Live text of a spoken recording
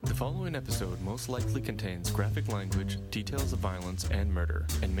following episode most likely contains graphic language, details of violence, and murder,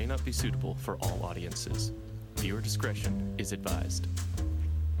 and may not be suitable for all audiences. Viewer discretion is advised.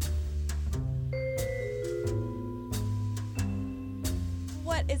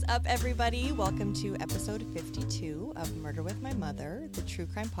 What is up, everybody? Welcome to episode 52 of Murder with My Mother, the true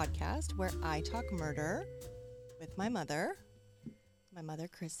crime podcast where I talk murder with my mother. My mother,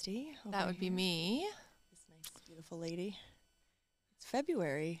 Christie. That would be me. This nice, beautiful lady. It's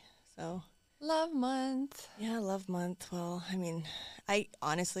February, so. Love month. Yeah, love month. Well, I mean,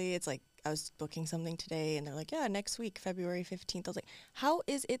 it's like I was booking something today and they're like, yeah, next week, February 15th. I was like, how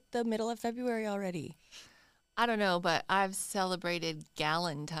is it the middle of February already? I don't know, but I've celebrated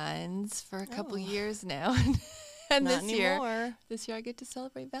Galentine's for a couple years now. And Not this anymore. year I get to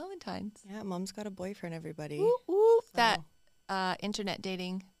celebrate Valentine's. Yeah, mom's got a boyfriend, everybody. Whoop, whoop. So. That internet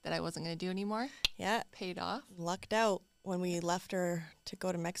dating that I wasn't going to do anymore. Yeah. Paid off. Lucked out when we left her to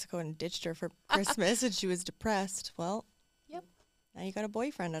go to Mexico and ditched her for Christmas and she was depressed. Well, yep. Now you got a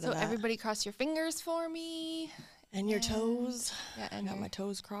boyfriend out of So that. everybody cross your fingers for me. And your toes. Yeah, I got my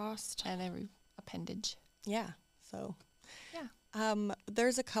toes crossed. And every appendage. Yeah, so. Yeah.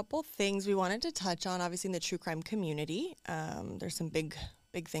 There's a couple things we wanted to touch on, obviously, in the true crime community. There's some big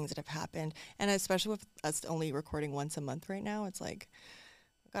things that have happened. And especially with us only recording once a month right now, it's like,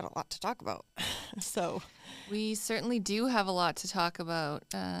 we've got a lot to talk about. So. We certainly do have a lot to talk about.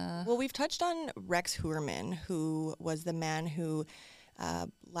 Well, we've touched on Rex Heuermann, who was the man who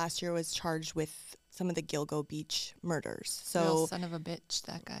last year was charged with some of the Gilgo Beach murders. So, real son of a bitch,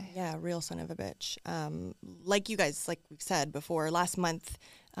 that guy. Yeah, real son of a bitch. Like we've said before, last month,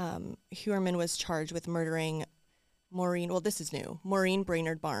 Heuermann was charged with murdering Maureen, well, this is new, Maureen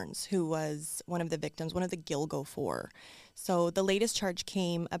Brainerd Barnes, who was one of the victims, one of the Gilgo Four. So the latest charge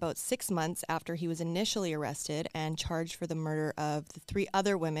came about 6 months after he was initially arrested and charged for the murder of the 3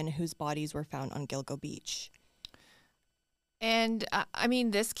 other women whose bodies were found on Gilgo Beach. And, I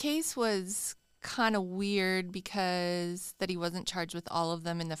mean, this case was kind of weird because that he wasn't charged with all of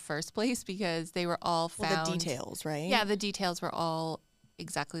them in the first place because they were all found. Well, the details, right? Yeah, the details were all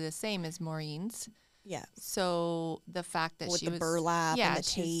exactly the same as Maureen's. Yeah. So the fact that with she the was burlap and the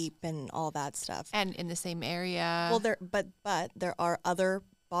tape and all that stuff. And in the same area. Well, but there are other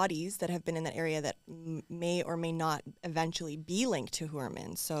bodies that have been in that area that may or may not eventually be linked to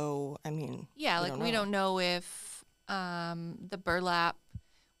Heuermann. So, I mean, we don't know if the burlap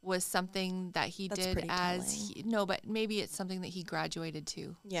was something that he That's did as telling. but maybe it's something that he graduated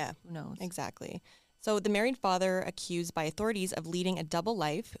to. Yeah. Who knows? Exactly. So the married father accused by authorities of leading a double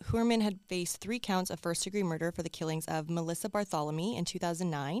life. Heuermann had faced 3 counts of first-degree murder for the killings of Melissa Bartholomew in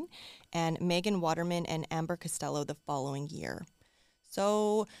 2009 and Megan Waterman and Amber Costello the following year.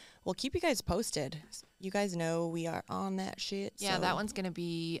 So we'll keep you guys posted. You guys know we are on that shit. Yeah, so. that one's going to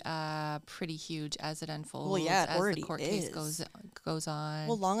be pretty huge as it unfolds. Well, yeah, it as already the court is. case goes on.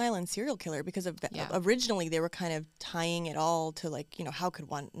 Well, Long Island serial killer, because originally they were kind of tying it all to how could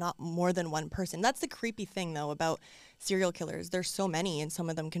not more than one person. That's the creepy thing, though, about serial killers. There's so many, and some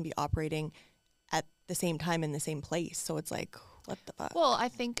of them can be operating at the same time in the same place. So it's like, what the fuck? Well, I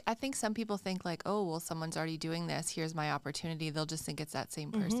think some people think like, oh, well, someone's already doing this. Here's my opportunity. They'll just think it's that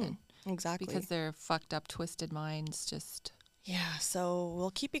same person. Mm-hmm. Exactly. Because their fucked up, twisted minds just... Yeah, so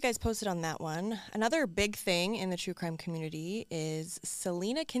we'll keep you guys posted on that one. Another big thing in the true crime community is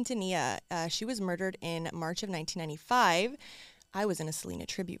Selena Quintanilla. She was murdered in March of 1995. I was in a Selena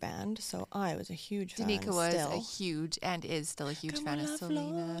tribute band, so I was a huge fan. Denika was a huge and is still a huge fan of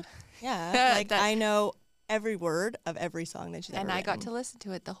Selena. Yeah, I know every word of every song that she's ever written. And I got to listen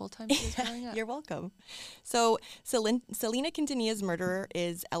to it the whole time she was growing up. You're welcome. So Selena Quintanilla's murderer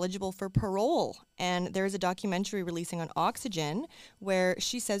is eligible for parole, and there is a documentary releasing on Oxygen where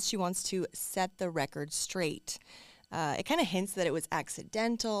she says she wants to set the record straight. It kind of hints that it was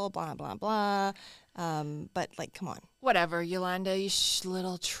accidental, blah, blah, blah. But, come on. Whatever, Yolanda, you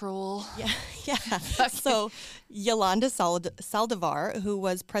little troll. Yeah. So, Yolanda Saldivar, who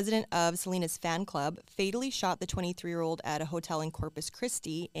was president of Selena's fan club, fatally shot the 23-year-old at a hotel in Corpus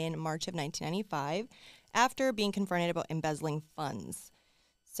Christi in March of 1995 after being confronted about embezzling funds.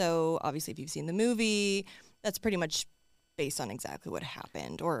 So, obviously, if you've seen the movie, that's pretty much based on exactly what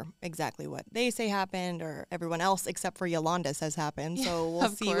happened or exactly what they say happened or everyone else except for Yolanda says happened. So we'll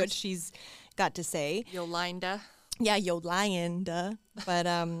see what she's got to say. Yolanda. Yeah, Yolanda. But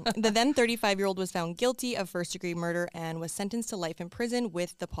the then 35-year-old was found guilty of first-degree murder and was sentenced to life in prison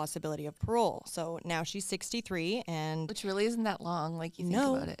with the possibility of parole. So now she's 63 and... Which really isn't that long, like you think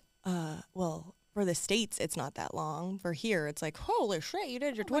about it. Well, for the States, it's not that long. For here, it's like, holy shit, you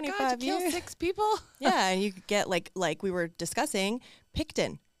did your 25 God, you years. killed 6 people? Yeah, and you could get, like we were discussing,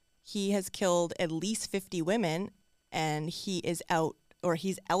 Picton. he has killed at least 50 women, and he is out, or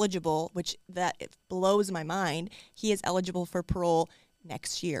he's eligible, which that it blows my mind. He is eligible for parole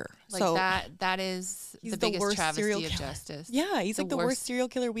next year. Like so that is he's the the biggest worst travesty serial of killer. justice. Yeah, he's like the worst serial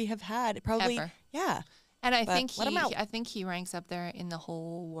killer we have had. Probably. Ever. Yeah. And I But think let him out. I think he ranks up there in the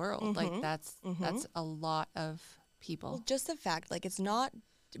whole world. Like that's a lot of people. Well, just the fact, like, it's not,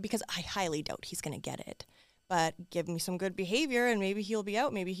 because I highly doubt he's going to get it. But give me some good behavior and maybe he'll be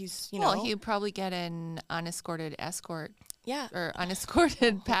out. Maybe he's, you know. Well, he'd probably get an unescorted escort. Yeah. Or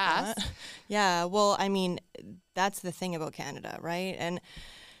unescorted pass. Yeah. Well, I mean, that's the thing about Canada, right? And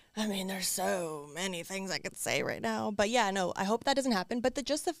I mean, there's so many things I could say right now. But yeah, no, I hope that doesn't happen. But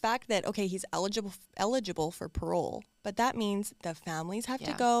just the fact that, okay, he's eligible for parole. But that means the families have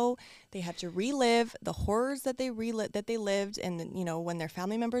to go. They have to relive the horrors that they lived. And, you know, when their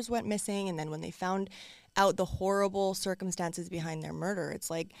family members went missing, and then when they found out the horrible circumstances behind their murder. It's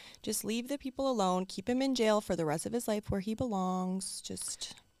like, just leave the people alone, keep him in jail for the rest of his life where he belongs.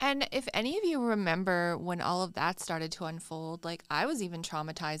 And if any of you remember when all of that started to unfold, like I was even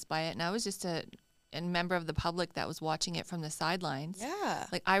traumatized by it, and I was just a member of the public that was watching it from the sidelines. Yeah.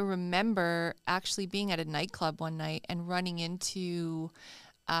 Like I remember actually being at a nightclub one night and running into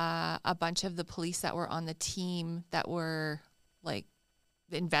a bunch of the police that were on the team that were like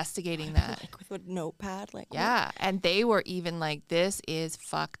investigating that. Like with a notepad. Like, yeah. What? And they were even like, this is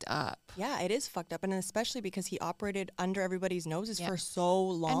fucked up. Yeah, it is fucked up. And especially because he operated under everybody's noses for so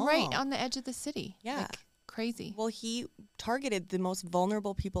long. And right on the edge of the city. Yeah. Like, crazy. Well, he targeted the most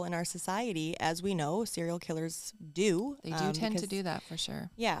vulnerable people in our society. As we know, serial killers do. They do tend to do that for sure.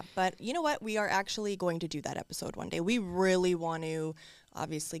 Yeah. But you know what? We are actually going to do that episode one day. We really want to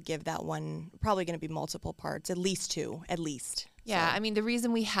obviously give that one, probably going to be multiple parts, at least two, at least. Yeah, So. I mean, the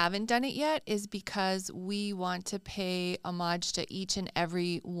reason we haven't done it yet is because we want to pay homage to each and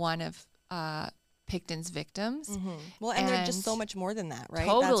every one of Picton's victims. Mm-hmm. Well, and they're just so much more than that, right?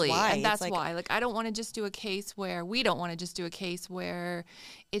 Totally. That's why. And that's why. Like, I don't want to just do a case where, we don't want to just do a case where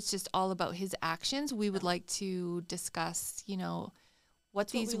it's just all about his actions. We would like to discuss, you know, what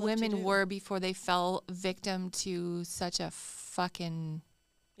these women were before they fell victim to such a fucking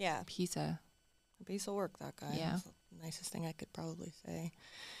piece of work, that guy. Yeah. That's the nicest thing I could probably say.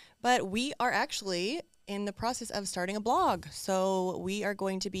 But we are actually in the process of starting a blog. So we are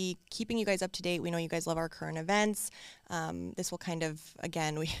going to be keeping you guys up to date. We know you guys love our current events. This will kind of,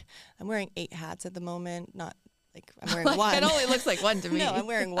 again, I'm wearing 8 hats at the moment. Not like I'm wearing one. It only looks like one to me. No, I'm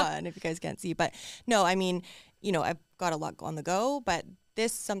wearing one if you guys can't see. But no, I mean, you know, I've got a lot on the go, but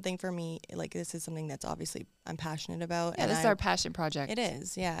this something for me, like this is something that's obviously I'm passionate about. Yeah, this is our passion project. It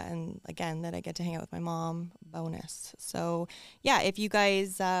is, yeah. And again, that I get to hang out with my mom, bonus. So yeah, if you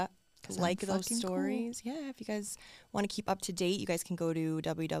guys like those stories, if you guys want to keep up to date, you guys can go to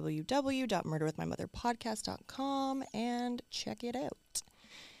www.murderwithmymotherpodcast.com and check it out.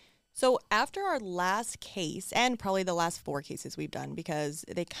 So after our last case, and probably the last 4 cases we've done, because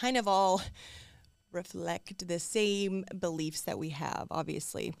they kind of all reflect the same beliefs that we have,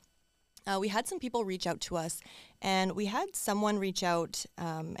 obviously. We had some people reach out to us, and we had someone reach out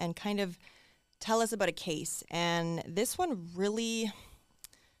and kind of tell us about a case. And this one really,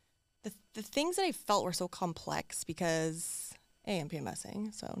 the things that I felt were so complex because, I'm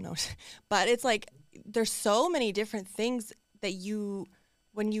PMSing, so no. But it's like there's so many different things that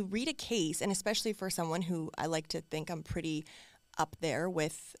when you read a case, and especially for someone who I like to think I'm pretty up there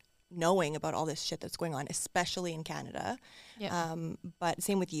with knowing about all this shit that's going on, especially in Canada. Yeah. But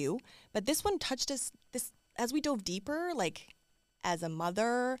same with you. But this one touched us as we dove deeper, like as a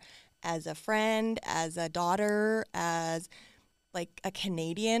mother, as a friend, as a daughter, as like a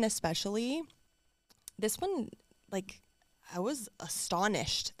Canadian especially. This one, like, I was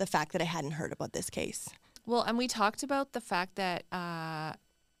astonished the fact that I hadn't heard about this case. Well, and we talked about the fact that a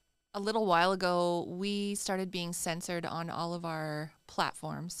little while ago, we started being censored on all of our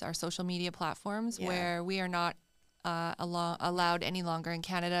platforms, our social media platforms, where we are not allowed any longer in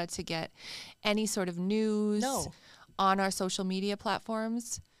Canada to get any sort of news on our social media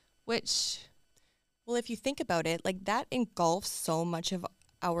platforms, which... Well, if you think about it, like that engulfs so much of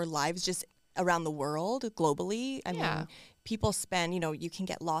our lives just around the world, globally. I mean, people spend, you can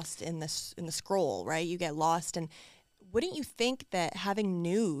get lost in the scroll, right? You get lost, and wouldn't you think that having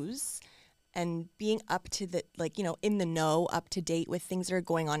news and being up to the, in the know, up to date with things that are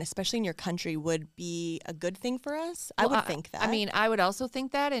going on, especially in your country, would be a good thing for us? Well, I would think that. I mean, I would also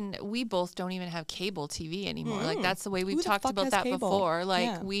think that, and we both don't even have cable TV anymore. Like, that's the way we've talked about that before.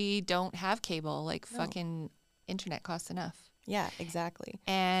 Like, we don't have cable. Like, fucking internet costs enough. Yeah, exactly.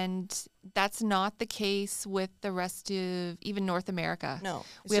 And that's not the case with the rest of even North America. No,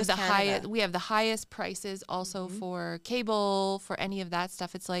 we have the highest prices also for cable, for any of that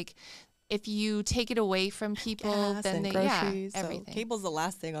stuff. It's like if you take it away from people, Gas then and they groceries. everything. So cable's the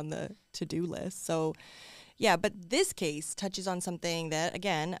last thing on the to-do list. So yeah, but this case touches on something that,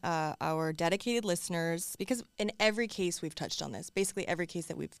 again, our dedicated listeners, because in every case we've touched on this, basically every case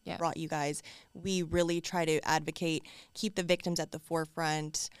that we've brought you guys, we really try to advocate, keep the victims at the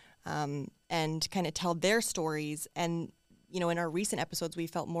forefront, and kind of tell their stories. And, you know, in our recent episodes, we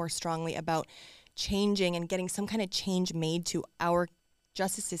felt more strongly about changing and getting some kind of change made to our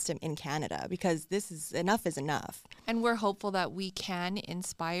justice system in Canada, because this is enough. And we're hopeful that we can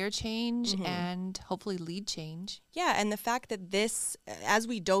inspire change and hopefully lead change. Yeah, and the fact that this, as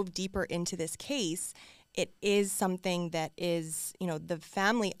we dove deeper into this case, it is something that is, you know, the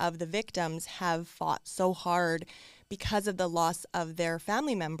family of the victims have fought so hard because of the loss of their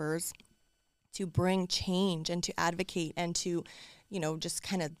family members to bring change and to advocate and to, you know, just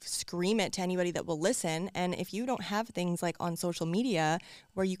kind of scream it to anybody that will listen. And if you don't have things like on social media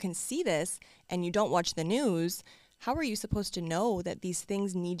where you can see this and you don't watch the news, how are you supposed to know that these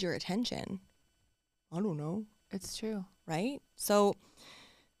things need your attention? I don't know. It's true. Right? So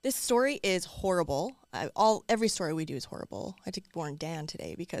this story is horrible. Every story we do is horrible. I had to warn Dan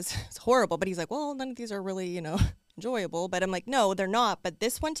today because it's horrible, but he's like, well, none of these are really, you know, enjoyable. But I'm like, no, they're not. But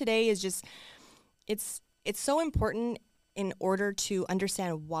this one today is just, it's so important in order to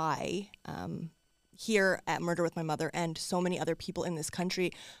understand why here at Murder with My Mother and so many other people in this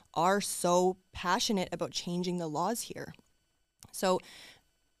country are so passionate about changing the laws here. So,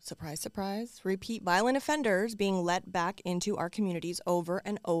 surprise, surprise, repeat violent offenders being let back into our communities over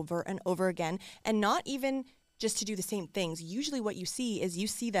and over and over again, and not even just to do the same things. Usually what you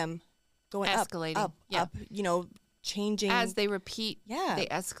see them going escalating. up, you know, changing. As they repeat, they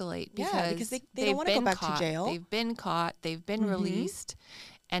escalate because they don't want to go back to jail. They've been caught, they've been released,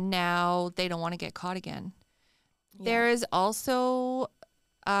 and now they don't want to get caught again. Yeah. There is also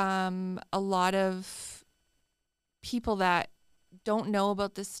a lot of people that don't know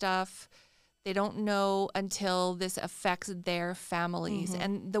about this stuff. They don't know until this affects their families.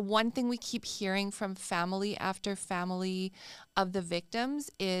 And the one thing we keep hearing from family after family of the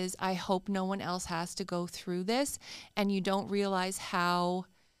victims is, I hope no one else has to go through this. And you don't realize how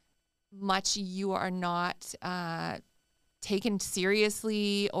much you are not taken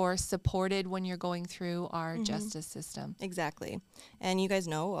seriously or supported when you're going through our justice system. Exactly. And you guys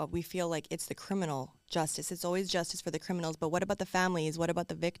know, we feel like it's the criminal justice. It's always justice for the criminals. But what about the families? What about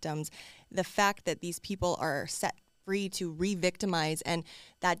the victims? The fact that these people are set free to re-victimize, and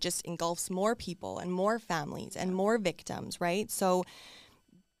that just engulfs more people and more families and more victims, right? So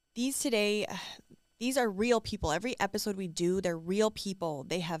these are real people. Every episode we do, they're real people.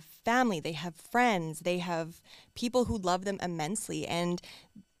 They have family, they have friends, they have people who love them immensely. And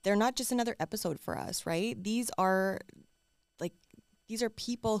they're not just another episode for us, right? These are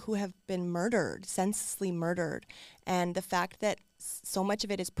people who have been murdered, senselessly murdered. And the fact that so much of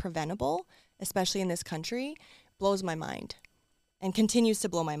it is preventable, especially in this country, blows my mind and continues to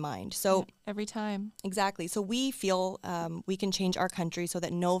blow my mind. So every time. Exactly. So we feel we can change our country so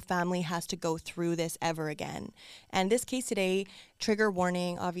that no family has to go through this ever again. And this case today, trigger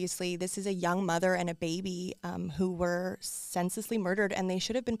warning, obviously, this is a young mother and a baby who were senselessly murdered, and they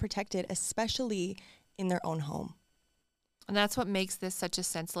should have been protected, especially in their own home. And that's what makes this such a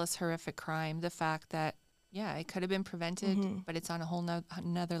senseless, horrific crime. The fact that, it could have been prevented, but it's on a whole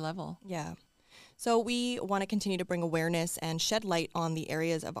another level. Yeah. So we want to continue to bring awareness and shed light on the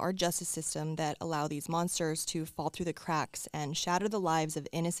areas of our justice system that allow these monsters to fall through the cracks and shatter the lives of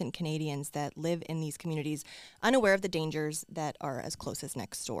innocent Canadians that live in these communities, unaware of the dangers that are as close as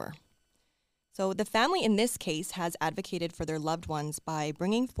next door. So the family in this case has advocated for their loved ones by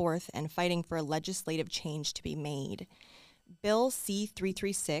bringing forth and fighting for a legislative change to be made. Bill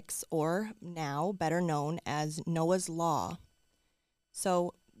C-336, or now better known as Noah's Law.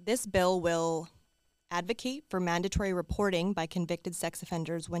 So this bill will advocate for mandatory reporting by convicted sex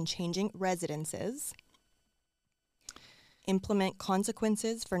offenders when changing residences, implement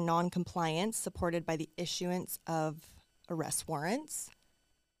consequences for non-compliance supported by the issuance of arrest warrants,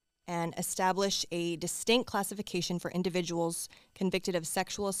 and establish a distinct classification for individuals convicted of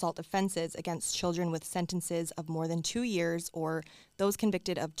sexual assault offenses against children with sentences of more than 2 years, or those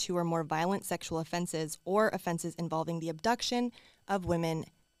convicted of 2 or more violent sexual offenses or offenses involving the abduction of women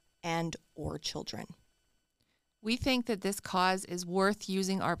and or children. We think that this cause is worth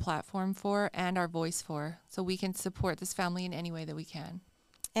using our platform for and our voice for, so we can support this family in any way that we can.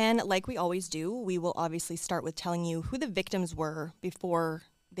 And like we always do, we will obviously start with telling you who the victims were before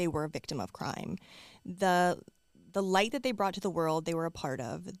they were a victim of crime. The light that they brought to the world, they were a part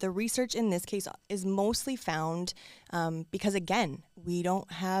of. The research in this case is mostly found because, again, we don't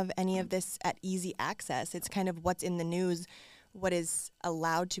have any of this at easy access. It's kind of what's in the news, what is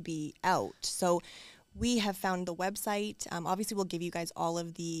allowed to be out. So we have found the website. Obviously, we'll give you guys all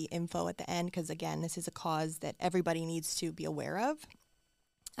of the info at the end because, again, this is a cause that everybody needs to be aware of.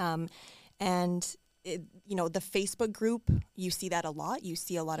 The Facebook group, you see that a lot. You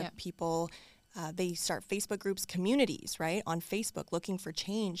see a lot of people, they start Facebook groups, communities, right, on Facebook looking for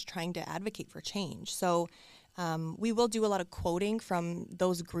change, trying to advocate for change. So we will do a lot of quoting from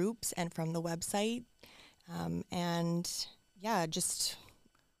those groups and from the website. Just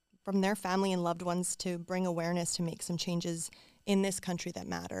from their family and loved ones to bring awareness to make some changes in this country that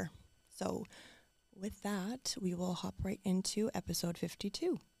matter. So with that, we will hop right into episode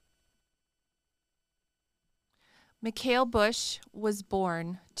 52. Mikhail Bush was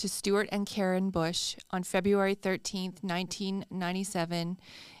born to Stuart and Karen Bush on February 13th, 1997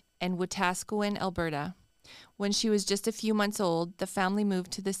 in Wetaskiwin, Alberta. When she was just a few months old, the family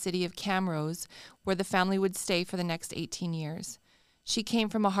moved to the city of Camrose, where the family would stay for the next 18 years. She came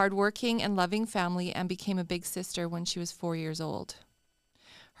from a hardworking and loving family and became a big sister when she was 4 years old.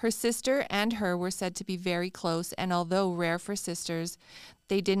 Her sister and her were said to be very close, and although rare for sisters,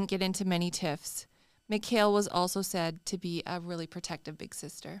 they didn't get into many tiffs. Mikhail was also said to be a really protective big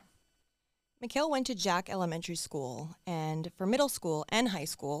sister. Mikhail went to Jack Elementary School, and for middle school and high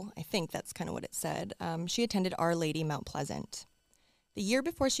school, I think that's kind of what it said, she attended Our Lady Mount Pleasant. The year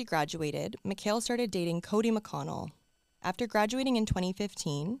before she graduated, Mikhail started dating Cody McConnell. After graduating in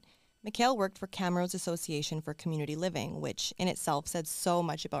 2015, Mikhail worked for Camrose Association for Community Living, which in itself said so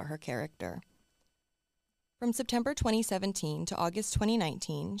much about her character. From September 2017 to August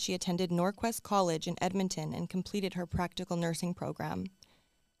 2019, she attended Norquest College in Edmonton and completed her practical nursing program.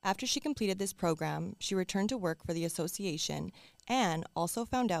 After she completed this program, she returned to work for the association and also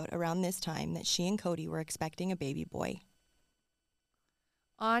found out around this time that she and Cody were expecting a baby boy.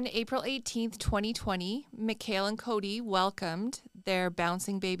 On April 18th, 2020, Mikhail and Cody welcomed their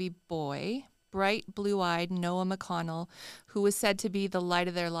bouncing baby boy, bright blue-eyed Noah McConnell, who was said to be the light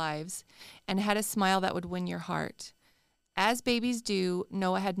of their lives and had a smile that would win your heart. As babies do,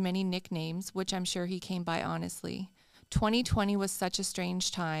 Noah had many nicknames, which I'm sure he came by honestly. 2020 was such a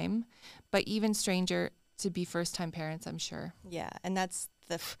strange time, but even stranger to be first-time parents, I'm sure. Yeah, and that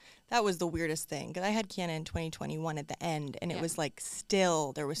was the weirdest thing, because I had Kiana in 2021 at the end, and it was like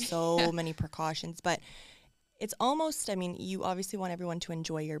still, there was so many precautions, but it's almost, you obviously want everyone to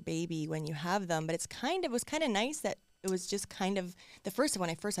enjoy your baby when you have them, but it was kind of nice that it was just kind of, when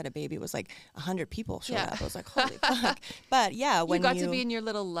I first had a baby, it was like 100 people showed up. I was like, holy fuck. But yeah, when you got to be in your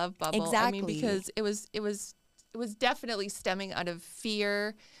little love bubble. Exactly. Because it was definitely stemming out of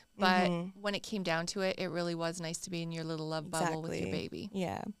fear, but when it came down to it, it really was nice to be in your little love bubble with your baby.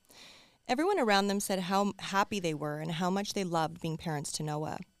 Yeah. Everyone around them said how happy they were and how much they loved being parents to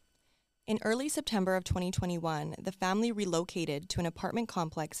Noah. In early September of 2021, the family relocated to an apartment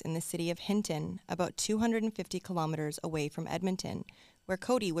complex in the city of Hinton, about 250 kilometers away from Edmonton, where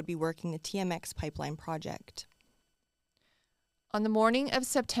Cody would be working the TMX pipeline project. On the morning of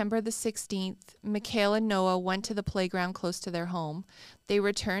September the 16th, Mikhail and Noah went to the playground close to their home. They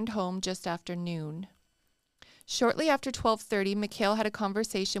returned home just after noon. Shortly after 12:30, Mikhail had a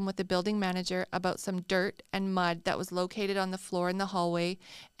conversation with the building manager about some dirt and mud that was located on the floor in the hallway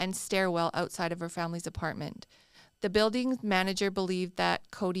and stairwell outside of her family's apartment. The building manager believed that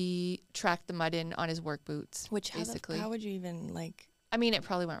Cody tracked the mud in on his work boots. Which, basically. How would you even, it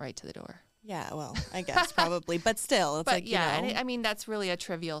probably went right to the door. Yeah, well, I guess probably. But still, it's and that's really a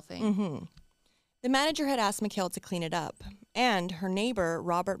trivial thing. Mm-hmm. The manager had asked Mikhail to clean it up, and her neighbor,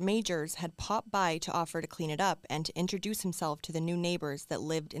 Robert Majors, had popped by to offer to clean it up and to introduce himself to the new neighbors that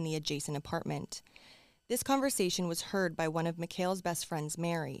lived in the adjacent apartment. This conversation was heard by one of Mikhail's best friends,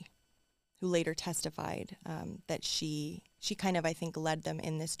 Mary, who later testified that she kind of, I think, led them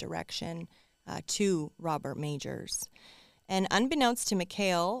in this direction to Robert Majors. And unbeknownst to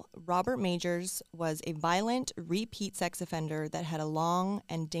Mikhail, Robert Majors was a violent, repeat sex offender that had a long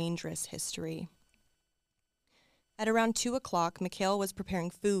and dangerous history. At around 2 o'clock, Mikhail was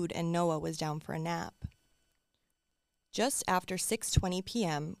preparing food and Noah was down for a nap. Just after 6:20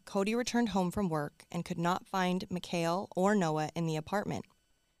 p.m., Cody returned home from work and could not find Mikhail or Noah in the apartment.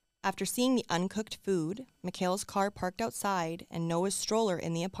 After seeing the uncooked food, Mikhail's car parked outside, and Noah's stroller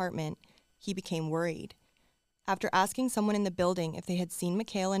in the apartment, he became worried. After asking someone in the building if they had seen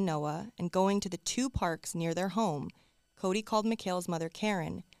Mikhail and Noah and going to the 2 parks near their home, Cody called McHale's mother,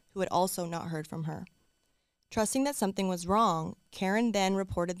 Karen, who had also not heard from her. Trusting that something was wrong, Karen then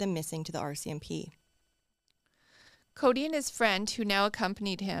reported them missing to the RCMP. Cody and his friend, who now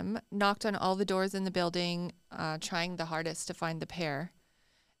accompanied him, knocked on all the doors in the building, trying the hardest to find the pair.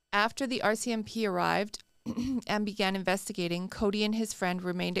 After the RCMP arrived and began investigating, Cody and his friend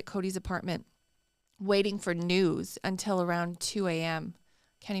remained at Cody's apartment, waiting for news until around 2 a.m.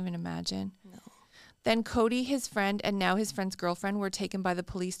 Can't even imagine. No. Then Cody, his friend, and now his friend's girlfriend were taken by the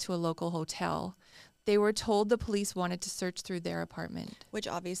police to a local hotel. They were told the police wanted to search through their apartment. Which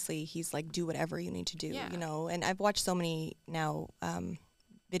obviously he's like, do whatever you need to do, Yeah. you know. And I've watched so many now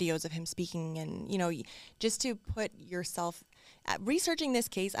videos of him speaking, and, you know, just to put yourself, researching this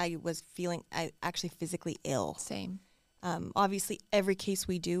case, I was feeling actually physically ill. Same. Obviously, every case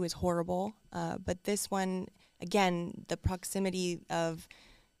we do is horrible, but this one, again, the proximity of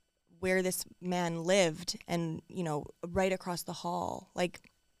where this man lived and, you know, right across the hall. Like,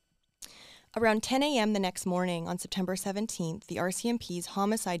 around 10 a.m. the next morning on September 17th, the RCMP's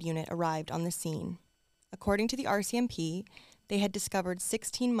homicide unit arrived on the scene. According to the RCMP, they had discovered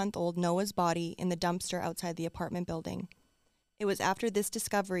 16-month-old Noah's body in the dumpster outside the apartment building. It was after this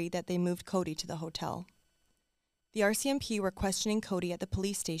discovery that they moved Cody to the hotel. The RCMP were questioning Cody at the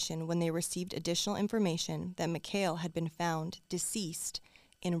police station when they received additional information that McHale had been found deceased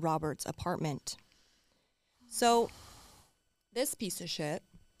in Robert's apartment. So, this piece of shit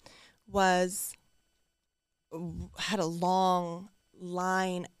had a long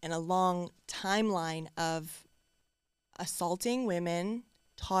line and a long timeline of assaulting women,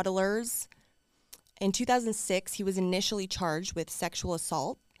 toddlers. In 2006, he was initially charged with sexual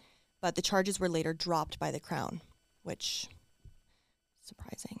assault, but the charges were later dropped by the Crown, which is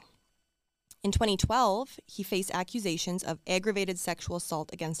surprising. In 2012, he faced accusations of aggravated sexual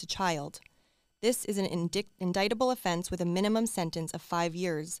assault against a child. This is an indictable offense with a minimum sentence of 5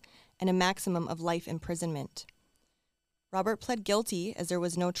 years and a maximum of life imprisonment. Robert pled guilty as there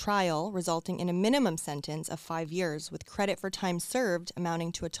was no trial, resulting in a minimum sentence of 5 years, with credit for time served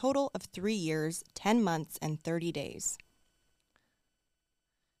amounting to a total of 3 years, 10 months, and 30 days.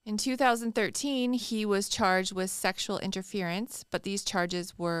 In 2013, he was charged with sexual interference, but these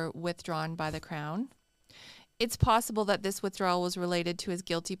charges were withdrawn by the Crown. It's possible that this withdrawal was related to his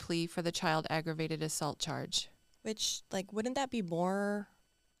guilty plea for the child aggravated assault charge. Which, like, wouldn't that be more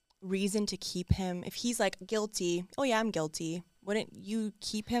reason to keep him? If he's like guilty, oh yeah, I'm guilty. Wouldn't you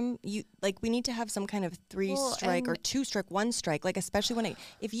keep him? We need to have some kind of 3-strike or 2-strike, 1-strike. Like, especially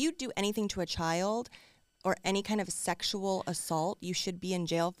if you do anything to a child or any kind of sexual assault, you should be in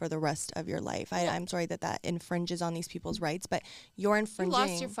jail for the rest of your life. I'm sorry that infringes on these people's rights, but you're infringing. You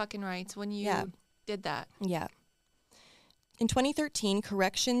lost your fucking rights when you did that. Yeah. In 2013,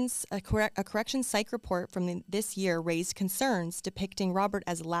 a corrections psych report from this year raised concerns depicting Robert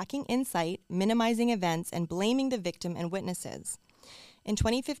as lacking insight, minimizing events, and blaming the victim and witnesses. In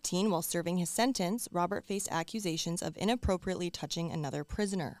 2015, while serving his sentence, Robert faced accusations of inappropriately touching another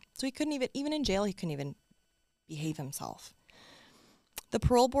prisoner. So he couldn't even in jail, he couldn't even behave himself. The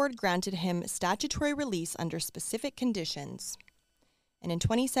parole board granted him statutory release under specific conditions. And in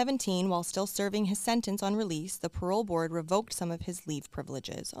 2017, while still serving his sentence on release, the parole board revoked some of his leave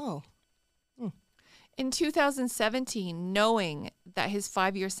privileges. In 2017, knowing that his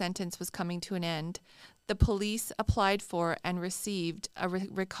 5-year sentence was coming to an end, the police applied for and received a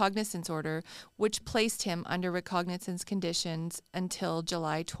recognizance order, which placed him under recognizance conditions until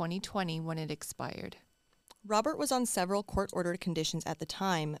July 2020 when it expired. Robert was on several court-ordered conditions at the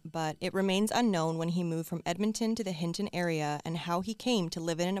time, but it remains unknown when he moved from Edmonton to the Hinton area and how he came to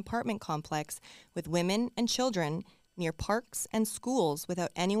live in an apartment complex with women and children near parks and schools without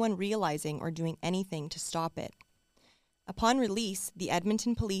anyone realizing or doing anything to stop it. Upon release, the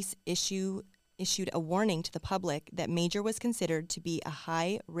Edmonton police issued a warning to the public that Major was considered to be a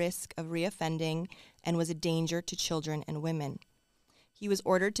high risk of reoffending and was a danger to children and women. He was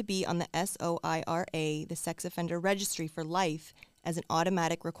ordered to be on the SOIRA, the Sex Offender Registry, for life as an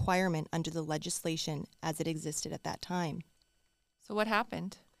automatic requirement under the legislation as it existed at that time. So what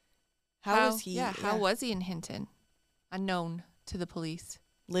happened? How was he? How was he in Hinton? Unknown to the police.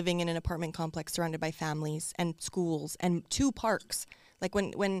 Living in an apartment complex surrounded by families and schools and 2 parks. Like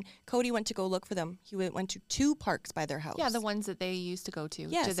when Cody went to go look for them, he went to 2 parks by their house. Yeah, the ones that they used to go to.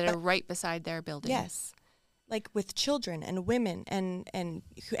 Yes, that are right beside their building. Yes. Like with children and women and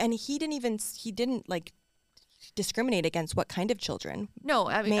he didn't like discriminate against what kind of children. No,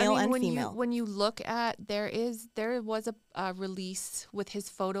 male and when female. When you look at there was a release with his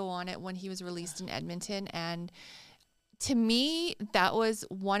photo on it when he was released in Edmonton, and To me, that was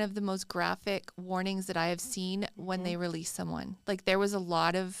one of the most graphic warnings that I have seen when they release someone. Like there was a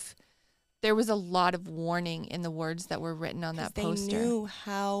lot of warning in the words that were written on that poster. They knew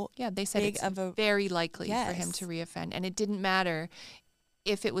how they said it's very likely for him to reoffend. And it didn't matter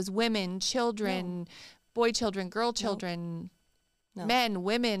if it was women, children, boy children, girl children, men,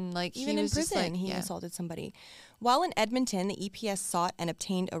 women. Like even he in was prison, just like, he assaulted somebody. While in Edmonton, the EPS sought and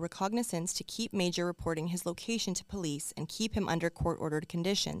obtained a recognizance to keep Major reporting his location to police and keep him under court-ordered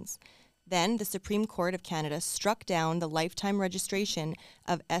conditions. Then, the Supreme Court of Canada struck down the lifetime registration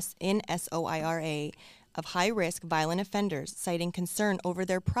of SOIRA of high-risk violent offenders, citing concern over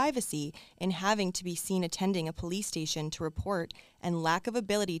their privacy in having to be seen attending a police station to report and lack of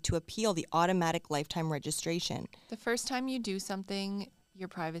ability to appeal the automatic lifetime registration. The first time you do something, your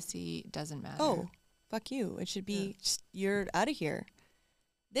privacy doesn't matter. Oh, fuck you. It should be, you're out of here.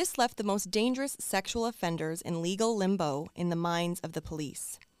 This left the most dangerous sexual offenders in legal limbo in the minds of the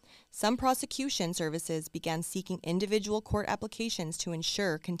police. Some prosecution services began seeking individual court applications to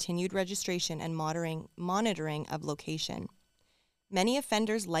ensure continued registration and monitoring of location. Many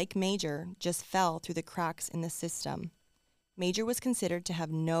offenders, like Major, just fell through the cracks in the system. Major was considered to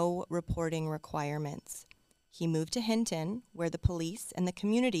have no reporting requirements. He moved to Hinton, where the police and the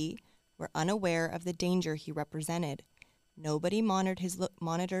community were unaware of the danger he represented. Nobody monitored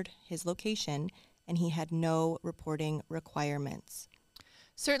his location, and he had no reporting requirements.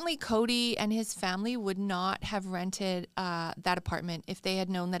 Certainly, Cody and his family would not have rented that apartment if they had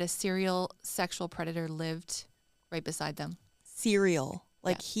known that a serial sexual predator lived right beside them. Serial.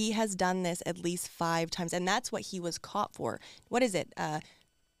 Like, he has done this at least 5 times, and that's what he was caught for. What is it? I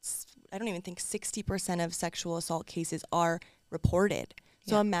don't even think 60% of sexual assault cases are reported.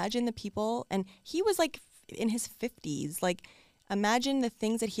 So imagine the people, and he was like in his 50s. Like, imagine the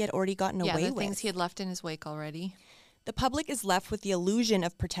things that he had already gotten away with. Yeah, the things he had left in his wake already. The public is left with the illusion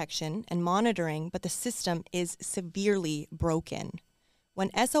of protection and monitoring, but the system is severely broken.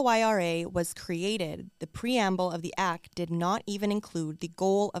 When SOIRA was created, the preamble of the Act did not even include the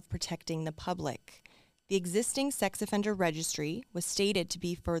goal of protecting the public. The existing sex offender registry was stated to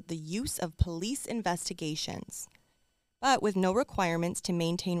be for the use of police investigations, but with no requirements to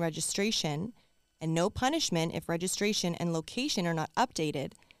maintain registration and no punishment if registration and location are not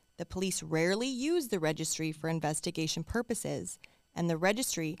updated. The police rarely use the registry for investigation purposes, and the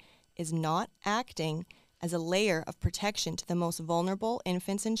registry is not acting as a layer of protection to the most vulnerable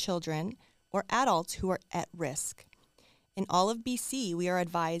infants and children or adults who are at risk. In all of BC, we are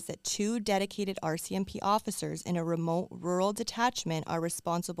advised that 2 dedicated RCMP officers in a remote rural detachment are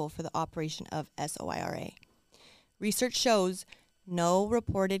responsible for the operation of SOIRA. Research shows no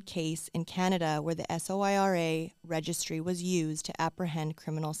reported case in Canada where the SOIRA registry was used to apprehend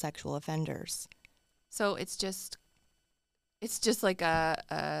criminal sexual offenders. So it's just like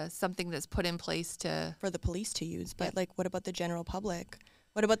a something that's put in place for the police to use. But like, what about the general public?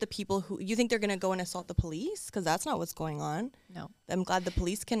 What about the people who you think they're going to go and assault the police? Because that's not what's going on. No. I'm glad the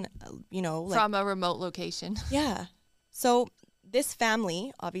police can, from a remote location. Yeah. So this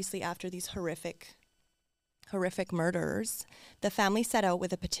family, obviously, after these horrific murders, the family set out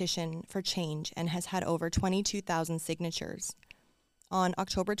with a petition for change and has had over 22,000 signatures. On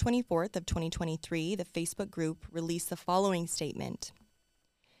October 24th of 2023, the Facebook group released the following statement.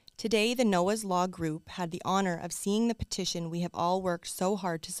 Today, the Noah's Law group had the honor of seeing the petition we have all worked so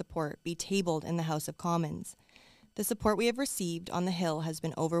hard to support be tabled in the House of Commons. The support we have received on the Hill has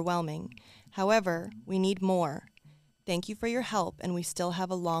been overwhelming. However, we need more. Thank you for your help, and we still have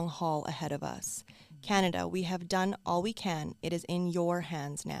a long haul ahead of us. Canada, we have done all we can. It is in your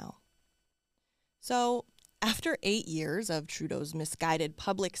hands now. So, after 8 years of Trudeau's misguided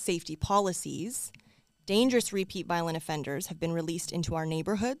public safety policies, dangerous repeat violent offenders have been released into our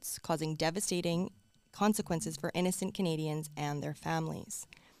neighborhoods, causing devastating consequences for innocent Canadians and their families.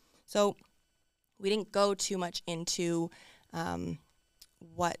 So, we didn't go too much into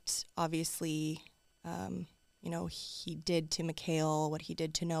what obviously, he did to Mikhail, what he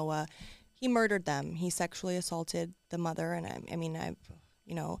did to Noah. He murdered them. He sexually assaulted the mother, and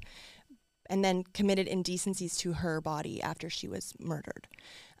and then committed indecencies to her body after she was murdered.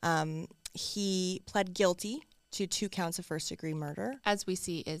 He pled guilty to 2 counts of first-degree murder. As we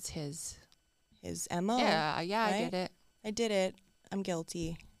see, is his MO. Yeah, right? I did it. I'm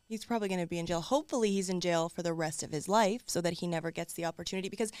guilty. He's probably going to be in jail. Hopefully he's in jail for the rest of his life so that he never gets the opportunity.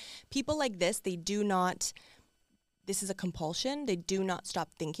 Because people like this, this is a compulsion. They do not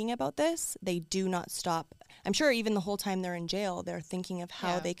stop thinking about this. They do not stop. I'm sure even the whole time they're in jail, they're thinking of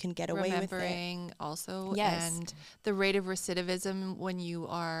how they can get away with it. Remembering also. Yes. And the rate of recidivism when you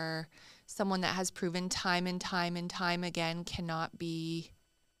are someone that has proven time and time and time again cannot be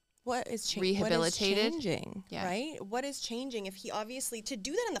what is rehabilitated. What is changing, right? What is changing if he obviously, to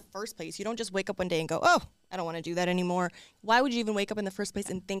do that in the first place, you don't just wake up one day and go, oh, I don't want to do that anymore. Why would you even wake up in the first place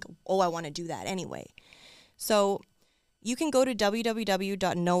and think, oh, I want to do that anyway? So you can go to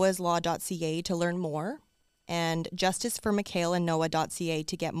www.noahslaw.ca to learn more, and justiceformikhaelandnoah.ca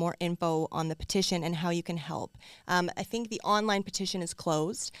to get more info on the petition and how you can help. I think the online petition is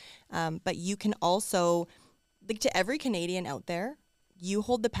closed, but you can also, like, to every Canadian out there, you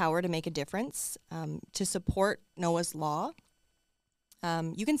hold the power to make a difference, to support Noah's Law.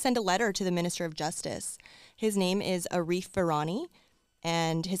 You can send a letter to the Minister of Justice. His name is Arif Virani,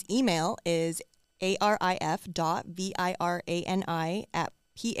 and his email is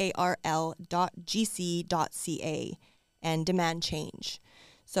arif.virani@parl.gc.ca, and demand change.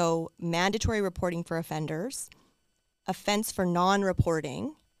 So mandatory reporting for offenders, offense for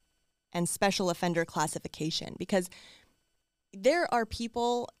non-reporting, and special offender classification. Because there are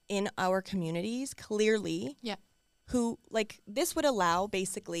people in our communities, clearly, who, like, this would allow,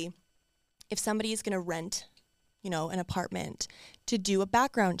 basically, if somebody is going to rent, an apartment, to do a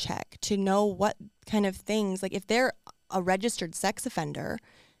background check, to know what kind of things, like, if they're a registered sex offender,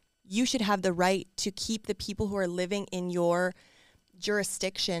 you should have the right to keep the people who are living in your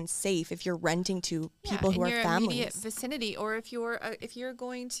jurisdiction safe if you're renting to people who are families. In your immediate vicinity, or if you're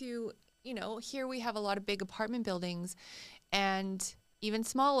going to, here we have a lot of big apartment buildings and even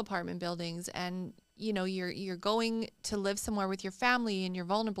small apartment buildings, and you're going to live somewhere with your family and your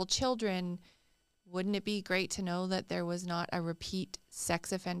vulnerable children. Wouldn't it be great to know that there was not a repeat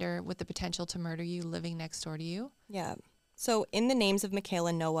sex offender with the potential to murder you living next door to you? Yeah. So in the names of Mikhail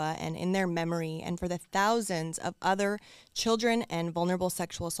and Noah, and in their memory, and for the thousands of other children and vulnerable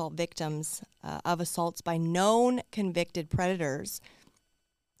sexual assault victims of assaults by known convicted predators,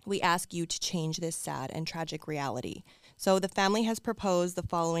 we ask you to change this sad and tragic reality. So the family has proposed the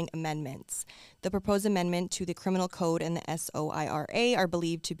following amendments. The proposed amendment to the Criminal Code and the SOIRA are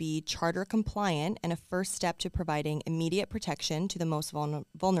believed to be charter compliant and a first step to providing immediate protection to the most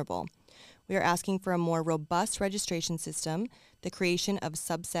vulnerable. We are asking for a more robust registration system, the creation of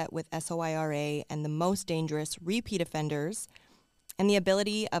subset with SOIRA and the most dangerous repeat offenders, and the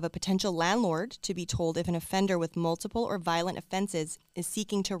ability of a potential landlord to be told if an offender with multiple or violent offenses is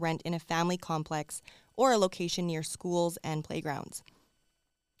seeking to rent in a family complex or a location near schools and playgrounds.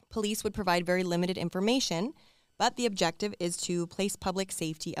 Police would provide very limited information, but the objective is to place public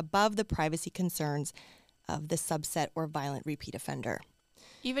safety above the privacy concerns of the subset or violent repeat offender.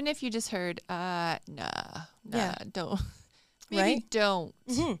 Even if you just heard, don't. Maybe right? don't.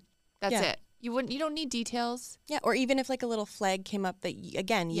 Mm-hmm. That's it. You don't need details. Yeah, or even if like a little flag came up that, you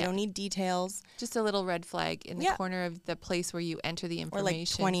don't need details. Just a little red flag in the corner of the place where you enter the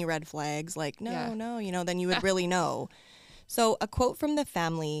information. Or like 20 red flags, like, no, then you would really know. So a quote from the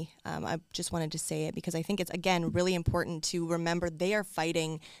family, I just wanted to say it because I think it's, again, really important to remember they are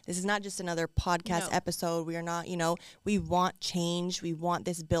fighting. This is not just another podcast episode. We are not, we want change. We want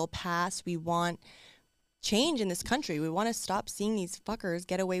this bill passed. We want change in this country. We want to stop seeing these fuckers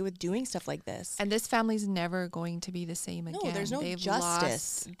get away with doing stuff like this. And this family's never going to be the same again. No, there's no They've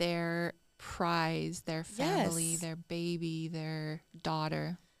justice. Lost their prize, their family, their baby, their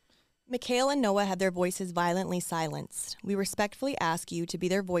daughter. Mikhail and Noah had their voices violently silenced. We respectfully ask you to be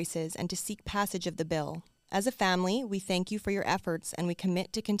their voices and to seek passage of the bill. As a family, we thank you for your efforts, and we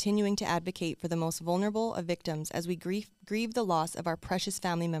commit to continuing to advocate for the most vulnerable of victims as we grieve the loss of our precious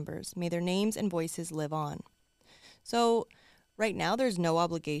family members. May their names and voices live on. So right now there's no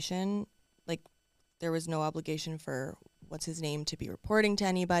obligation, like there was no obligation for what's his name to be reporting to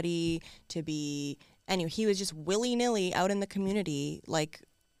anybody, he was just willy-nilly out in the community, like,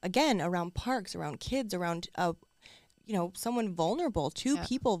 again, around parks, around kids, around, someone vulnerable,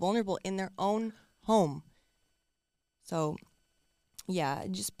 people vulnerable in their own home. So,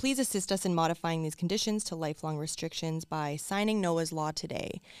 just please assist us in modifying these conditions to lifelong restrictions by signing Noah's Law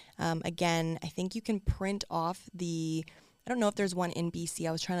today. Again, I think you can print off I don't know if there's one in BC.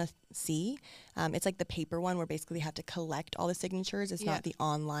 I was trying to see. It's like the paper one where basically you have to collect all the signatures. It's not the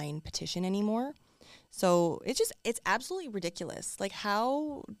online petition anymore. So it's absolutely ridiculous. Like,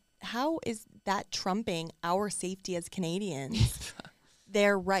 how is that trumping our safety as Canadians?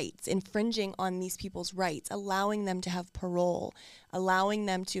 Their rights, infringing on these people's rights, allowing them to have parole, allowing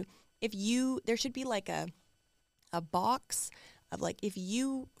them to, there should be like a box of like, if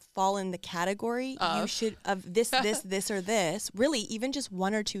you fall in the category, you should, of this, this, or this, really even just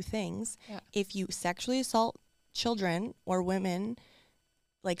one or two things. Yeah. If you sexually assault children or women,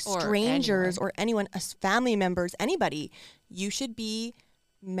 like strangers or anyone, family members, anybody, you should be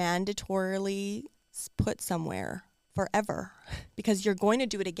mandatorily put somewhere forever because you're going to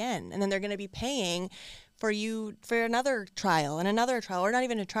do it again. And then they're going to be paying for you for another trial and another trial, or not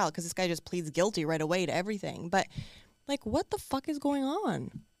even a trial because this guy just pleads guilty right away to everything. But like, what the fuck is going on?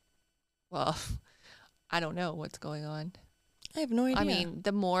 Well, I don't know what's going on. I have no idea. I mean,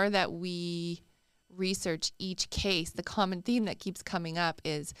 the more that we research each case, the common theme that keeps coming up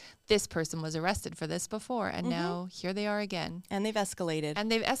is this person was arrested for this before, and now here they are again. And they've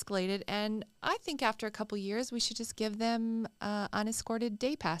escalated. And I think after a couple years, we should just give them unescorted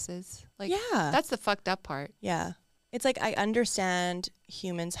day passes. Like, that's the fucked up part. Yeah. It's like, I understand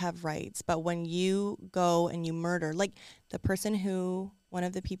humans have rights, but when you go and you murder, like the person who, one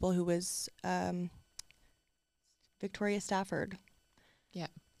of the people who was Victoria Stafford. Yeah.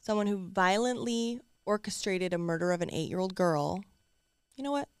 Someone who violently orchestrated a murder of an 8-year-old girl. You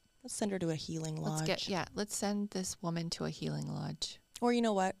know what? Let's send her to a healing lodge. Let's send this woman to a healing lodge. Or you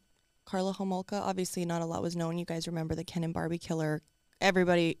know what? Carla Homolka. Obviously not a lot was known. You guys remember the Ken and Barbie killer.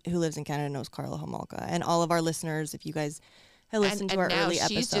 Everybody who lives in Canada knows Carla Homolka. And all of our listeners, if you guys have listened to our early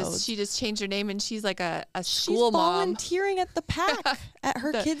episodes. She just changed her name and she's like a school mom. She's volunteering at the PAC at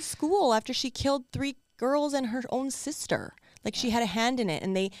her kid's school after she killed 3 girls and her own sister. Like she had a hand in it,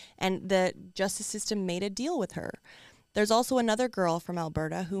 and the justice system made a deal with her. There's also another girl from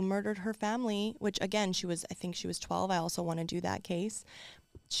Alberta who murdered her family, which again, I think she was 12. I also want to do that case.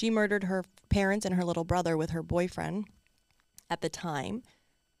 She murdered her parents and her little brother with her boyfriend at the time.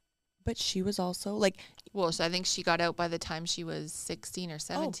 But she was also like... Well, so I think she got out by the time she was 16 or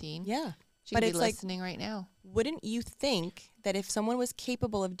 17. Oh, yeah. She could be listening right now. Wouldn't you think that if someone was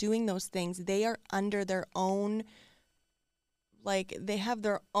capable of doing those things, they are under their own... Like, they have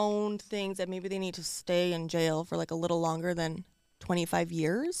their own things that maybe they need to stay in jail for like a little longer than 25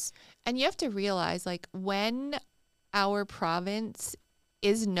 years. And you have to realize, like, when our province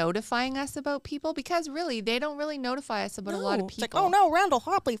is notifying us about people, because really, they don't really notify us about a lot of people. It's like, oh no, Randall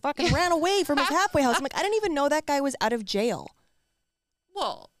Hopley fucking ran away from his halfway house. I'm like, I didn't even know that guy was out of jail.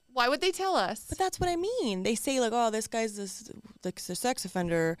 Well, why would they tell us? But that's what I mean. They say like, oh, this guy's a sex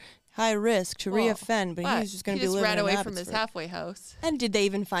offender, high risk to reoffend, but he's just going to be living in Abbotsford. He just ran away from his halfway house. And did they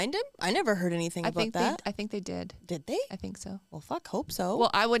even find him? I never heard anything about that. I think they did. Did they? I think so. Well, fuck, hope so.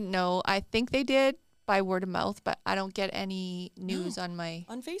 Well, I wouldn't know. I think they did by word of mouth, but I don't get any news on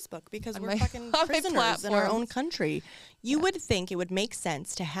Facebook because we're fucking prisoners in our own country. You would think it would make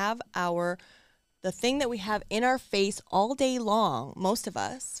sense to have the thing that we have in our face all day long, most of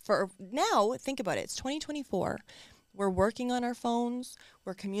us, for now, think about it. It's 2024. We're working on our phones.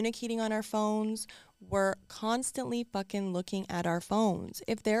 We're communicating on our phones. We're constantly fucking looking at our phones.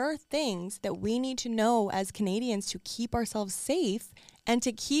 If there are things that we need to know as Canadians to keep ourselves safe and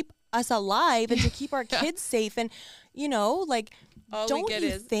to keep us alive and to keep our kids safe and, you know, like, don't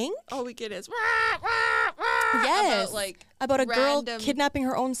you think? All we get is, yes, about a girl kidnapping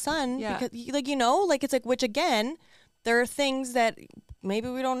her own son. Yeah. Because, like, you know, like, it's like, which again, there are things that maybe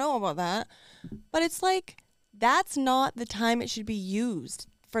we don't know about that, but it's like, that's not the time it should be used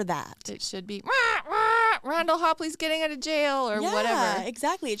for that. It should be, Randall Hopley's getting out of jail or whatever. Yeah,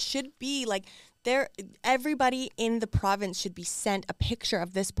 exactly. It should be like everybody in the province should be sent a picture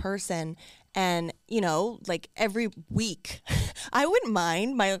of this person and, you know, like every week. I wouldn't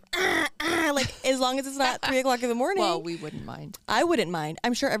mind my, like, as long as it's not 3 o'clock in the morning. Well, we wouldn't mind. I wouldn't mind.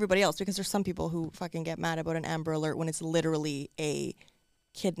 I'm sure everybody else, because there's some people who fucking get mad about an Amber Alert when it's literally a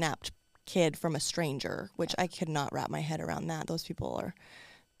kidnapped kid from a stranger, which I could not wrap my head around that. Those people are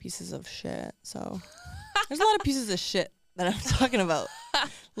pieces of shit. So there's a lot of pieces of shit that I'm talking about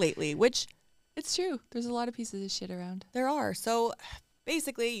lately, which it's true. There's a lot of pieces of shit around. There are. So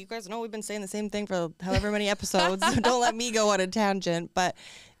basically, you guys know we've been saying the same thing for however many episodes. So don't let me go on a tangent, but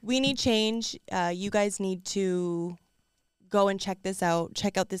we need change. You guys need to go and check this out.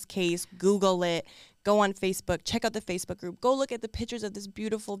 Check out this case. Google it. Go on Facebook, check out the Facebook group. Go look at the pictures of this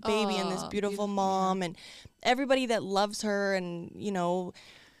beautiful baby and this beautiful mom and everybody that loves her and, you know,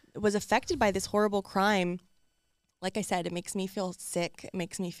 was affected by this horrible crime. Like I said, it makes me feel sick. It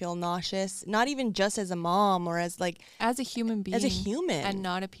makes me feel nauseous. Not even just as a mom or as like... As a human being. As a human. And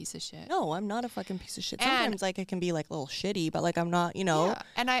not a piece of shit. No, I'm not a fucking piece of shit. Sometimes like I can be like a little shitty, but like I'm not, you know. Yeah.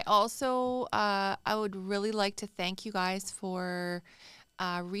 And I also, I would really like to thank you guys for...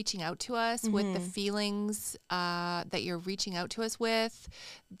 reaching out to us with the feelings that you're reaching out to us with,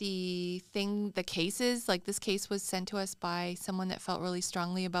 the cases, like this case was sent to us by someone that felt really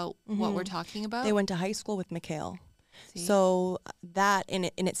strongly about what we're talking about. They went to high school with Mikhail. So that in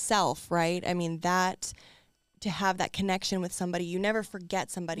itself, right? I mean, that to have that connection with somebody, you never forget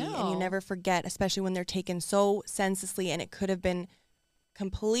somebody and you never forget, especially when they're taken so senselessly and it could have been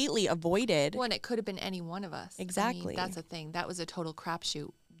completely avoided. Well, and it could have been any one of us. Exactly. That's the thing. That was a total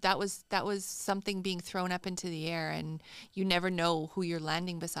crapshoot. That was something being thrown up into the air, and you never know who you're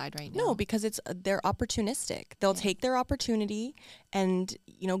landing beside right now. No, because they're opportunistic. They'll take their opportunity, and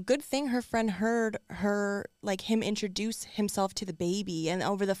good thing her friend heard her, like, him introduce himself to the baby and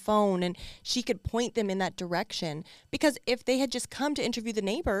over the phone, and she could point them in that direction. Because if they had just come to interview the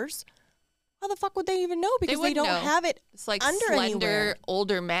neighbors, how the fuck would they even know? Because they don't have it. It's like under slender anywhere.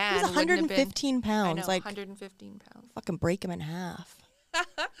 older man. He's 115 pounds. I know, like 115 pounds. Fucking break him in half.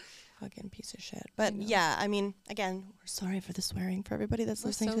 Fucking piece of shit. But yeah, I mean, again, we're sorry for the swearing for everybody that's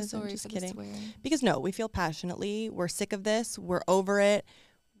listening to this. I'm just kidding. Because no, we feel passionately. We're sick of this. We're over it.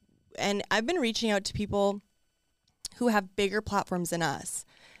 And I've been reaching out to people who have bigger platforms than us.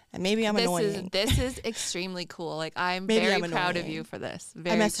 And maybe I'm annoying. This is extremely cool. Like, I'm proud of you for this.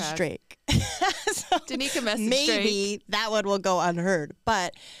 I messaged Drake. So Denika messaged maybe Drake. That one will go unheard.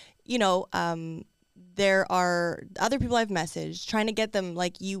 But, there are other people I've messaged trying to get them,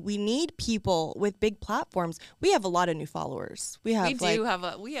 like, we need people with big platforms. We have a lot of new followers. We have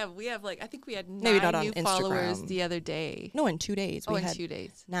like, I think we had 9 new followers the other day. No, in 2 days. In 2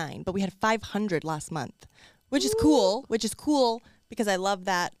 days. 9, but we had 500 last month, which is cool, because I love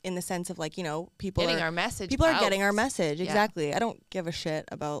that in the sense of, like, people getting our message. People are getting our message. Yeah. Exactly. I don't give a shit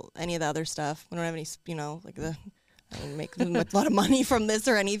about any of the other stuff. We don't have any, I don't make a lot of money from this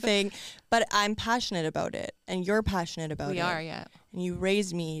or anything, but I'm passionate about it, and you're passionate about it. We are, yeah. And you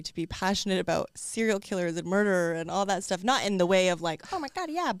raised me to be passionate about serial killers and murder and all that stuff. Not in the way of like, oh my God,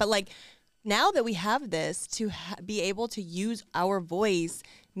 yeah, but like now that we have this, to be able to use our voice,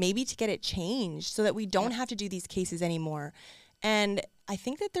 maybe to get it changed so that we don't have to do these cases anymore. And I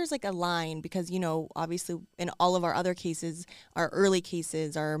think that there's like a line because, obviously in all of our other cases, our early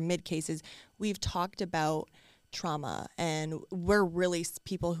cases, our mid cases, we've talked about trauma, and we're really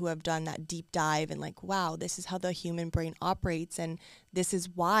people who have done that deep dive and like, wow, this is how the human brain operates, and this is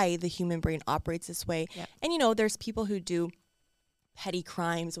why the human brain operates this way. Yep. And there's people who do petty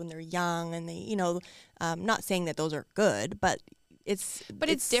crimes when they're young, and they, not saying that those are good, but it's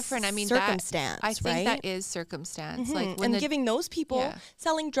different. I mean, circumstance. I think that is circumstance. Mm-hmm. Like when giving those people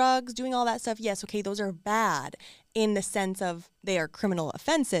selling drugs, doing all that stuff. Yes, okay, those are bad in the sense of they are criminal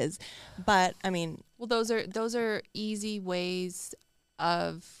offenses. But I mean, well, those are easy ways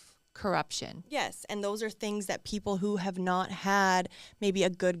of corruption. Yes, and those are things that people who have not had maybe a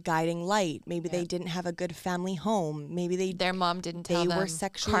good guiding light, maybe they didn't have a good family home, maybe their mom didn't tell them they were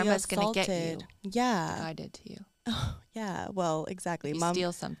sexually karma's assaulted. Gonna get you. Yeah, I did to you. Oh, yeah, well, exactly. You Mom,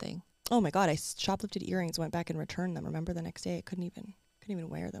 steal something. Oh my God, I shoplifted earrings, went back and returned them. Remember the next day, I couldn't even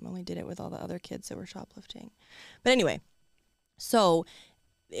wear them. I only did it with all the other kids that were shoplifting. But anyway, so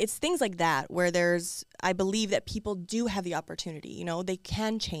it's things like that where I believe that people do have the opportunity. They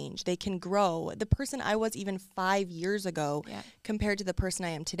can change, they can grow. The person I was even 5 years ago compared to the person I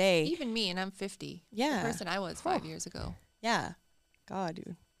am today. Even me, and I'm 50. Yeah. The person I was 5 years ago. Yeah. God,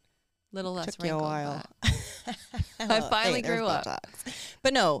 dude. Little less took you a while. I finally grew up.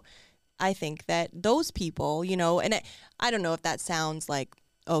 But no, I think that those people, and I don't know if that sounds like,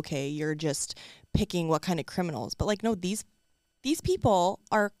 okay, you're just picking what kind of criminals, but like, no, these people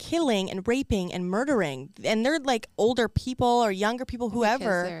are killing and raping and murdering, and they're like older people or younger people,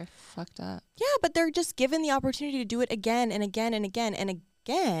 whoever. Because they're fucked up. Yeah, but they're just given the opportunity to do it again and again and again and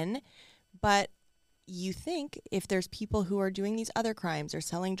again. But you think if there's people who are doing these other crimes or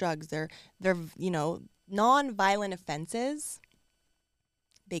selling drugs, they're non-violent offenses,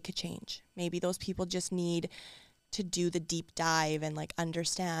 they could change. Maybe those people just need to do the deep dive and like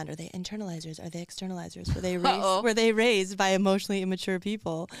understand, are they internalizers? Are they externalizers? Were they raised by emotionally immature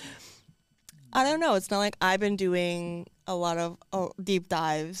people? I don't know. It's not like I've been doing a lot of deep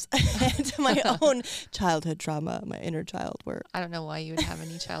dives into my own childhood trauma, my inner child work. I don't know why you would have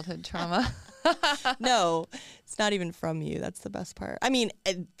any childhood trauma. No, it's not even from you. That's the best part. I mean,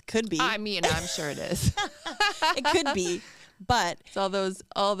 it could be. I mean, I'm sure it is. It could be, but it's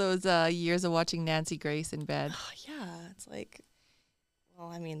all those years of watching Nancy Grace in bed. Oh, yeah, it's like, well,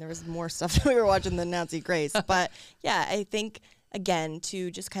 I mean, there was more stuff that we were watching than Nancy Grace, but yeah, I think again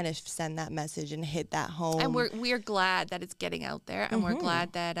to just kind of send that message and hit that home. And we're glad that it's getting out there, and we're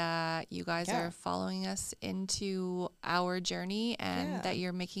glad that you guys are following us into our journey, and that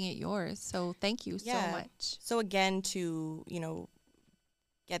you're making it yours. So thank you so much. So again, to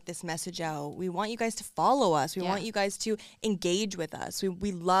get this message out, we want you guys to follow us. We want you guys to engage with us.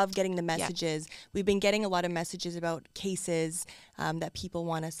 We love getting the messages. We've been getting a lot of messages about cases that people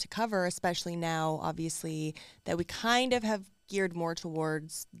want us to cover, especially now, obviously, that we kind of have geared more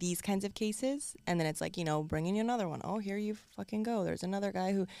towards these kinds of cases. And then it's like, you know, bringing you another one. Oh, here you fucking go. There's another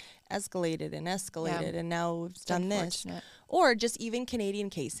guy who escalated and now we've done this. Or just even Canadian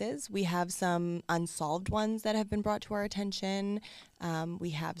cases. We have some unsolved ones that have been brought to our attention. We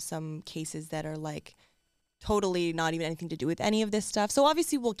have some cases that are like totally not even anything to do with any of this stuff. So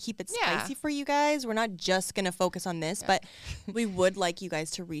obviously we'll keep it spicy for you guys. We're not just going to focus on this, but we would like you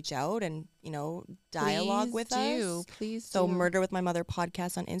guys to reach out and, you know, dialogue with us. Please So Murder with My Mother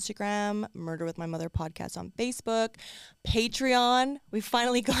podcast on Instagram, Murder with My Mother podcast on Facebook, Patreon. We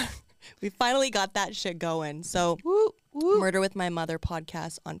finally got that shit going. So Murder with My Mother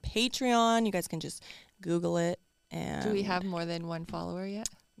podcast on Patreon. You guys can just Google it. And do we have more than one follower yet?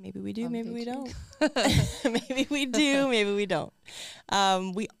 Maybe we do, maybe we don't. Maybe we do, maybe we don't.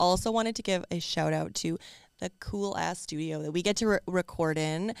 We also wanted to give a shout out to the cool ass studio that we get to record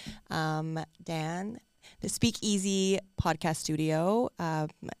in. Dan, the Speakeasy podcast studio.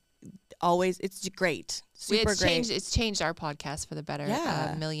 Always, it's great. Super great. It's changed our podcast for the better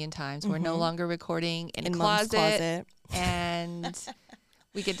a million times. We're no longer recording in a closet. And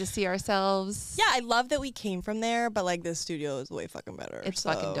we get to see ourselves. Yeah, I love that we came from there, but like this studio is way fucking better. It's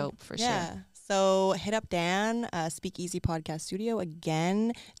fucking dope for sure. So hit up Dan, Speakeasy Podcast Studio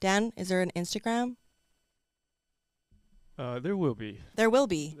again. Dan, is there an Instagram? There will be. There will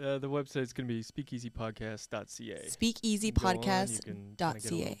be. The website's going to be speakeasypodcast.ca. Speakeasypodcast.ca. You can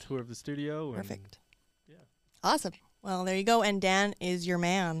get a little tour of the studio. Perfect. Awesome. Well, there you go. And Dan is your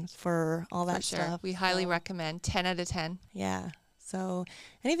man for all that stuff. We highly recommend. 10 out of 10. Yeah. So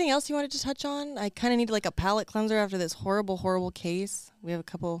anything else you wanted to touch on? I kind of need like a palate cleanser after this horrible, horrible case. We have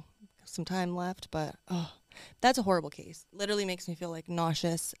some time left, but that's a horrible case. Literally makes me feel like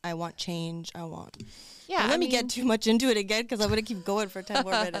nauseous. I want change. Yeah. Let me get too much into it again because I'm going to keep going for 10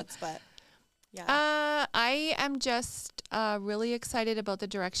 more minutes, but yeah. I am just really excited about the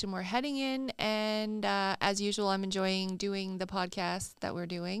direction we're heading in. And as usual, I'm enjoying doing the podcast that we're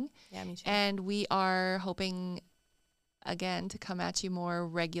doing. Yeah, me too. And we are hoping again to come at you more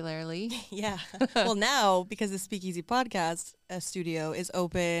regularly. Yeah. Well, now because the Speakeasy Podcast studio is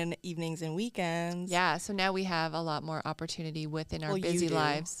open evenings and weekends. Yeah. So now we have a lot more opportunity within our busy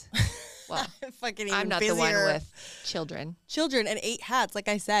lives. Well, I'm not the one with children. Children and 8 hats. Like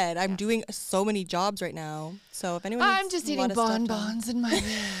I said, I'm doing so many jobs right now. So if anyone, I'm just eating bonbons in my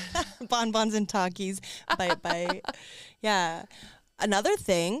bed. Bonbons and Takis. Bite. Yeah. Another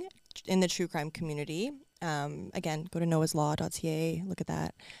thing in the true crime community. Again, go to noahslaw.ca. Look at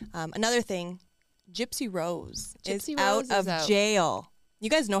that. Another thing, Gypsy Rose is out of jail. You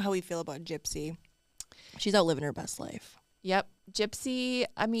guys know how we feel about Gypsy. She's out living her best life. Yep. Gypsy,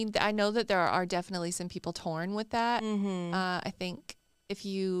 I mean, I know that there are definitely some people torn with that. Mm-hmm. I think if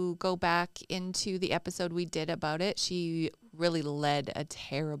you go back into the episode we did about it, she really led a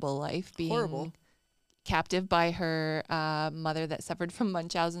terrible life, being captive by her mother that suffered from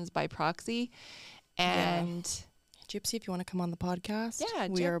Munchausen's by proxy. And Gypsy, if you want to come on the podcast,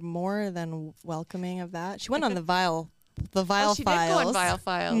 we Gyp are more than welcoming of that. She went on the Vile Files. She did go on Vile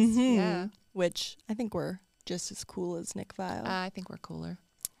Files, mm-hmm. Which I think we're just as cool as Nick Vile. I think we're cooler.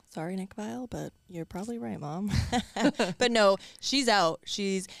 Sorry, Nick Vile, but you're probably right, Mom. But no, she's out.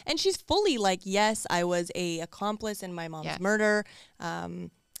 She's fully like, yes, I was a accomplice in my mom's murder.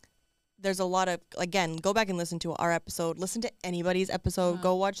 There's a lot of, again, go back and listen to our episode. Listen to anybody's episode.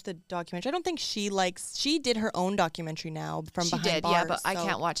 Go watch the documentary. I don't think she did her own documentary now from behind bars. Yeah, but I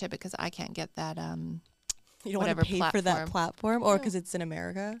can't watch it because I can't get that, you don't want to pay for that platform? Or because it's in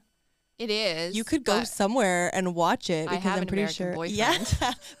America? It is. You could go somewhere and watch it because I'm pretty sure. Boyfriend.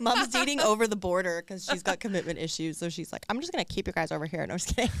 Yeah. Mom's dating over the border because she's got commitment issues. So she's like, I'm just going to keep you guys over here. No, I'm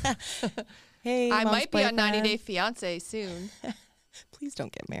just kidding. Hey, I Mom's might be on 90 Day Fiance soon. Please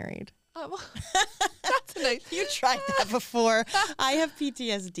don't get married. That's nice. You tried that before. I have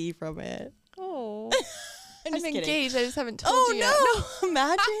PTSD from it. Oh, I'm engaged. I just haven't told you yet. No.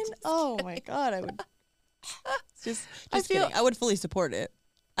 Imagine. Oh my God, I would. Just kidding. I would fully support it.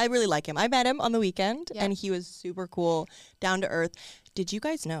 I really like him. I met him on the weekend, and he was super cool, down to earth. Did you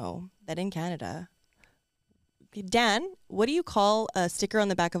guys know that in Canada, Dan, what do you call a sticker on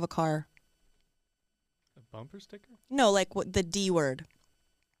the back of a car? A bumper sticker? No, like the D word.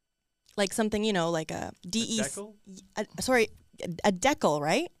 Like something, like a D-E... A decal? A decal,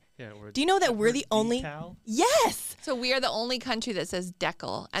 right? Yeah. Do you know that we're the only... Yes! So we are the only country that says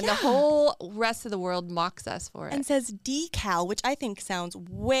decal, and the whole rest of the world mocks us for it. And says decal, which I think sounds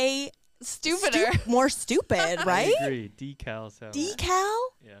way... Stupider. More stupid, right? I agree. Decal sounds... Decal?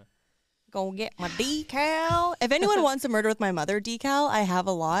 Yeah. Go get my decal. If anyone wants a Murder with My Mother decal, I have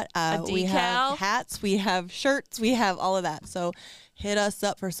a lot. We have hats, we have shirts, we have all of that. So hit us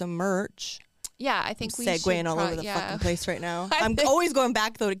up for some merch. Yeah, I think we should segueing all over the fucking place right now. I'm always going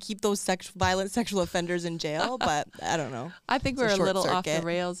back though to keep those violent sexual offenders in jail, but I don't know. I think we're a little off the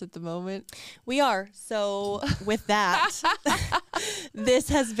rails at the moment. We are. So with that, this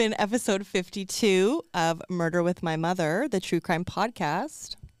has been episode 52 of Murder with My Mother, the true crime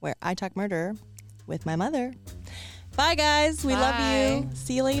podcast, where I talk murder with my mother. Bye, guys. We love you.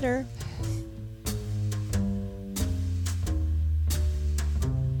 See you later.